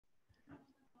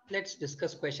Let's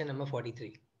discuss question number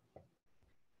 43.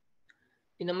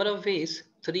 The number of ways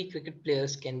 3 cricket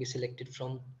players can be selected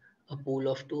from a pool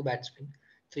of 2 batsmen,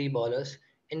 3 bowlers,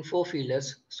 and 4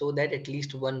 fielders so that at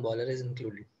least 1 bowler is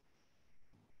included.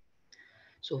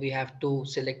 So we have to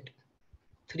select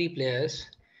 3 players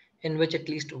in which at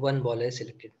least 1 bowler is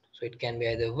selected. So it can be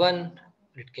either 1,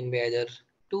 or it can be either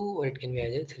 2, or it can be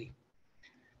either 3.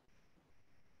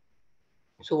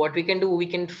 So what we can do, we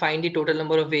can find the total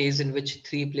number of ways in which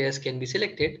 3 players can be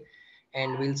selected,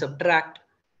 and we'll subtract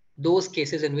those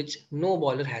cases in which no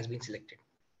bowler has been selected.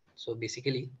 So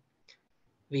basically,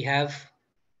 we have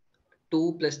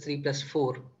 2 plus 3 plus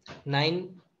 4,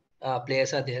 9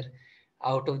 players are there.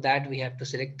 Out of that, we have to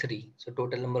select 3. So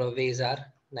total number of ways are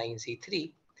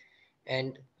 9C3.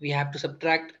 And we have to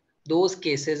subtract those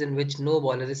cases in which no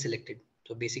bowler is selected.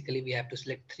 So basically, we have to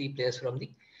select 3 players from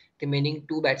the remaining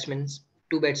 2 batsmen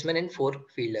and 4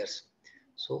 fielders.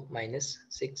 So minus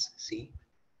 6C3.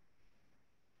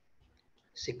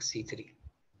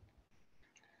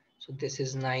 So this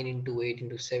is 9 into 8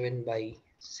 into 7 by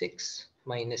 6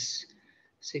 minus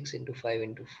 6 into 5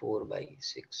 into 4 by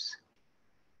 6.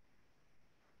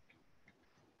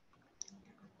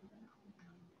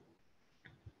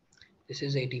 This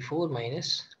is 84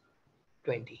 minus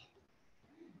 20.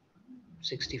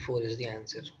 64 is the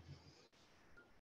answer.